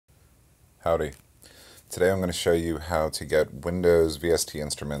Howdy. Today I'm going to show you how to get Windows VST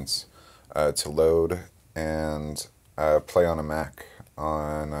instruments to load and play on a Mac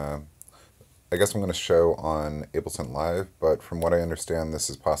on, I guess I'm going to show on Ableton Live, but from what I understand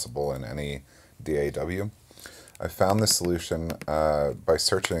this is possible in any DAW. I found this solution by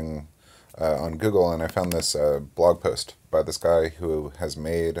searching on Google, and I found this blog post by this guy who has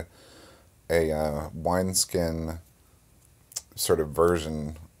made a wineskin sort of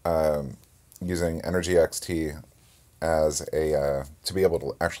version using Energy XT as a to be able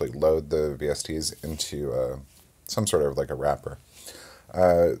to actually load the VSTs into some sort of like a wrapper.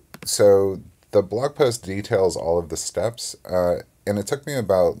 So the blog post details all of the steps, and it took me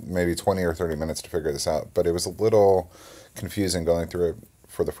about maybe 20 or 30 minutes to figure this out, but it was a little confusing going through it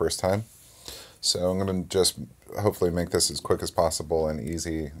for the first time. So I'm going to just hopefully make this as quick as possible and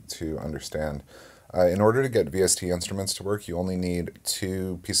easy to understand. In order to get VST instruments to work, you only need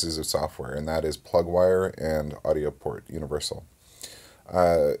two pieces of software, and that is Plugwire and Audioport Universal.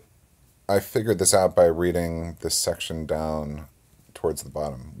 I figured this out by reading this section down towards the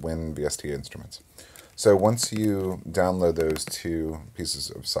bottom, Win VST Instruments. So once you download those two pieces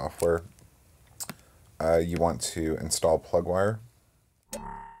of software, you want to install Plugwire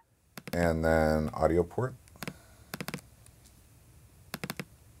and then Audioport.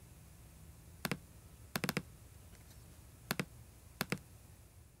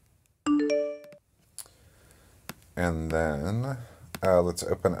 And then let's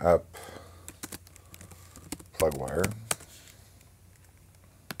open up Plugwire.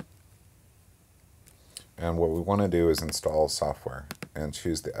 And what we want to do is install software and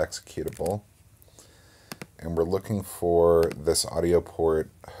choose the executable. And we're looking for this Audioport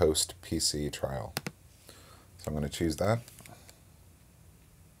host PC trial. So I'm going to choose that.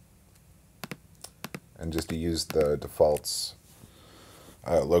 And just use the defaults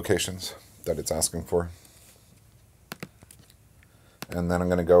locations that it's asking for. And then I'm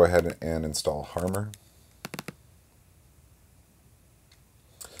going to go ahead and install Harmor.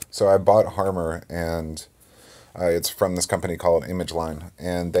 So I bought Harmor, and it's from this company called ImageLine,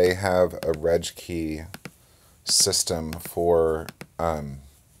 and they have a reg key system for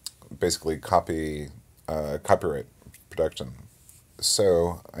basically copyright protection.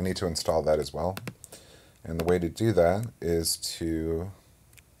 So I need to install that as well. And the way to do that is to,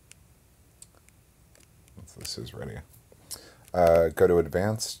 once this is ready, go to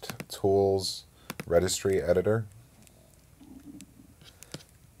Advanced Tools, Registry Editor,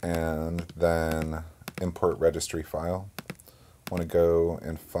 and then Import Registry File. I want to go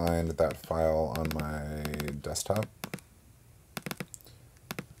and find that file on my desktop.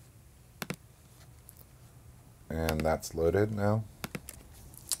 And that's loaded now.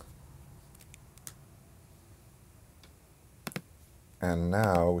 And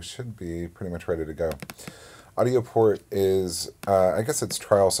now we should be pretty much ready to go. Audioport is, I guess it's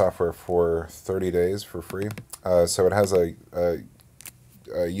trial software for 30 days for free. So it has a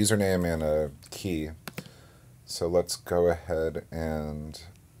username and a key. So let's go ahead and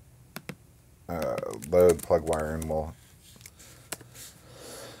load Plugwire, and we'll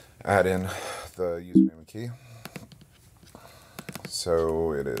add in the username and key.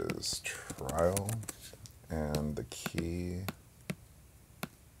 So it is trial, and the key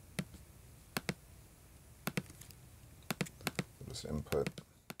input.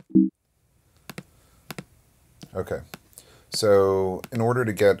 Okay, so in order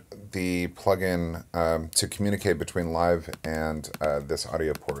to get the plugin to communicate between Live and this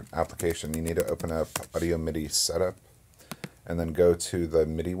Audioport application, you need to open up Audio MIDI Setup and then go to the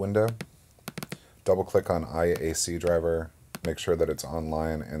MIDI window, double click on IAC driver, make sure that it's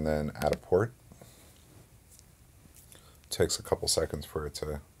online, and then add a port. It takes a couple seconds for it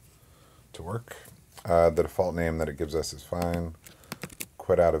to work. The default name that it gives us is fine.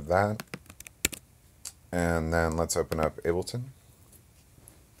 Quit out of that. And then let's open up Ableton.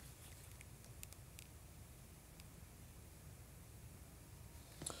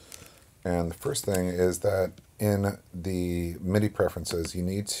 And the first thing is that in the MIDI preferences, you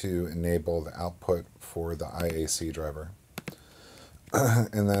need to enable the output for the IAC driver.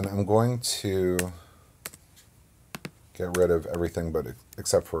 And then I'm going to get rid of everything but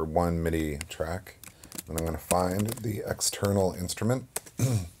except for one MIDI track. And I'm going to find the external instrument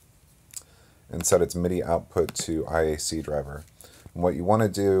and set its MIDI output to IAC driver. And what you want to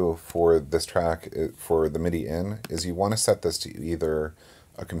do for this track, for the MIDI in, is you want to set this to either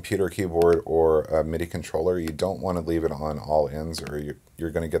a computer keyboard or a MIDI controller. You don't want to leave it on all ends, or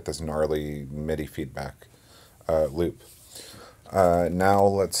you're going to get this gnarly MIDI feedback loop. Now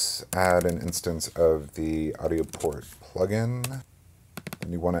let's add an instance of the Audioport plugin.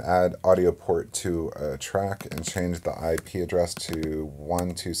 Then you want to add Audioport to a track and change the IP address to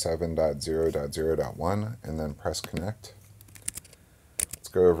 127.0.0.1 and then press connect. Let's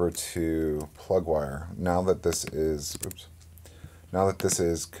go over to PlugWire. Now that this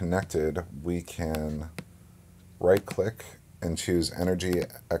is connected, we can right click and choose Energy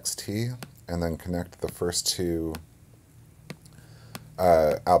XT and then connect the first two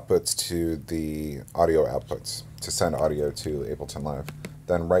outputs to the audio outputs to send audio to Ableton Live.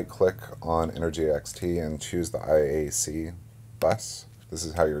 Then right click on Energy XT and choose the IAC bus. This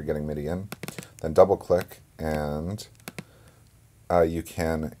is how you're getting MIDI in. Then double click and you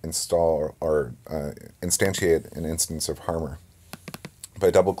can install or instantiate an instance of Harmor. If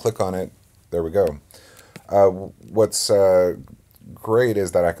I double click on it, there we go. What's great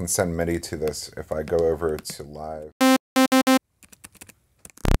is that I can send MIDI to this. If I go over to Live,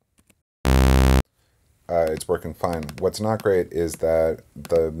 it's working fine. What's not great is that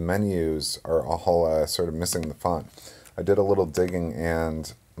the menus are all sort of missing the font. I did a little digging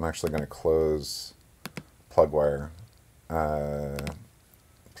and I'm actually going to close PlugWire.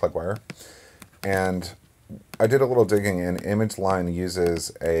 And I did a little digging, and ImageLine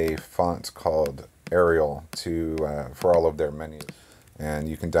uses a font called Arial for all of their menus. And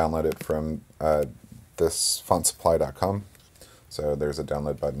you can download it from this fontsupply.com. So there's a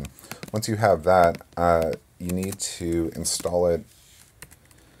download button. Once you have that, you need to install it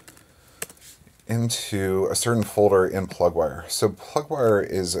into a certain folder in PlugWire. So PlugWire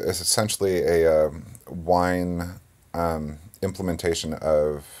is essentially a Wine implementation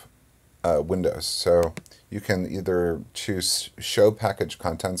of Windows. So you can either choose Show Package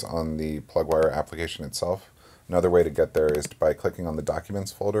Contents on the PlugWire application itself. Another way to get there is by clicking on the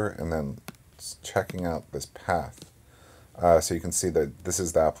Documents folder and then checking out this path. So you can see that this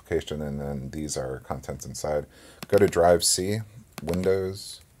is the application and then these are contents inside. Go to Drive C,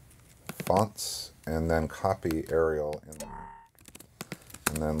 Windows, Fonts, and then copy Arial in there.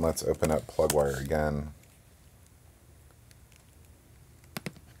 And then let's open up PlugWire again.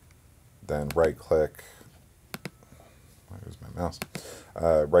 Then right click, where's my mouse?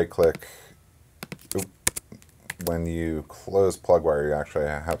 Right click. When you close PlugWire, you actually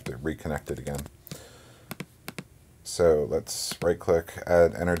have to reconnect it again. So let's right click,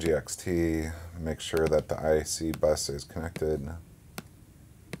 add Energy XT, make sure that the IAC bus is connected,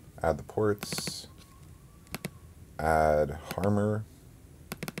 add the ports, add Harmor,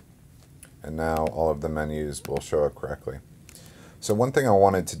 and now all of the menus will show up correctly. So one thing I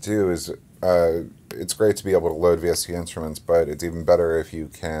wanted to do is, it's great to be able to load VST instruments, but it's even better if you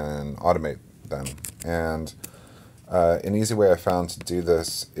can automate them. And an easy way I found to do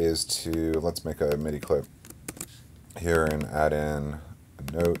this is to, let's make a MIDI clip here and add in a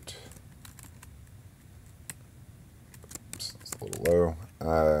note. Oops, it's a little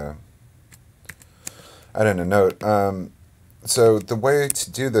low. Add in a note. So the way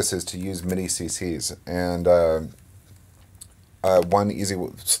to do this is to use MIDI CCs, and one easy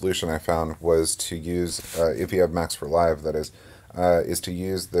solution I found was to use, if you have Max for Live, that is to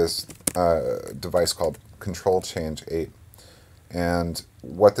use this device called Control Change 8. And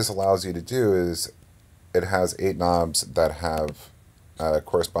what this allows you to do is it has 8 knobs that have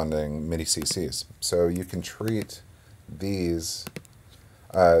corresponding MIDI CCs. So you can treat these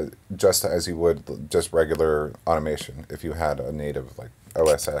just as you would just regular automation if you had a native like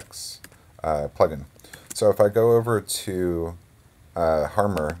OSX plugin. So if I go over to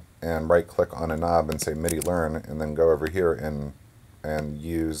Harmor and right click on a knob and say MIDI Learn, and then go over here and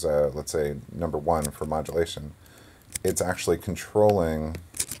use let's say number 1 for modulation, it's actually controlling.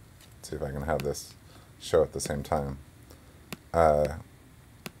 Let's see if I can have this show at the same time.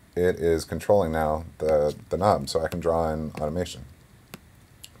 It is controlling now the knob, so I can draw in automation,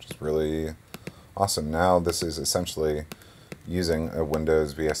 which is really awesome. Now this is essentially using a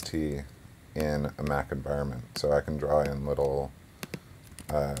Windows VST in a Mac environment, so I can draw in little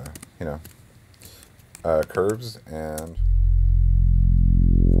curves and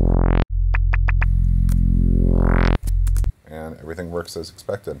everything works as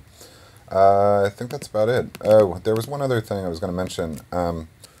expected. I think that's about it. Oh, there was one other thing I was going to mention.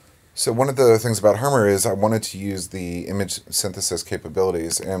 So one of the things about Harmor is I wanted to use the image synthesis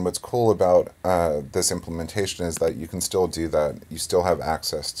capabilities, and what's cool about this implementation is that you can still do that. You still have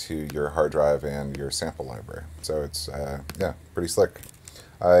access to your hard drive and your sample library. So it's, yeah, pretty slick.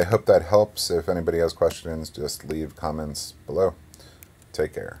 I hope that helps. If anybody has questions, just leave comments below.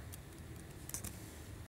 Take care.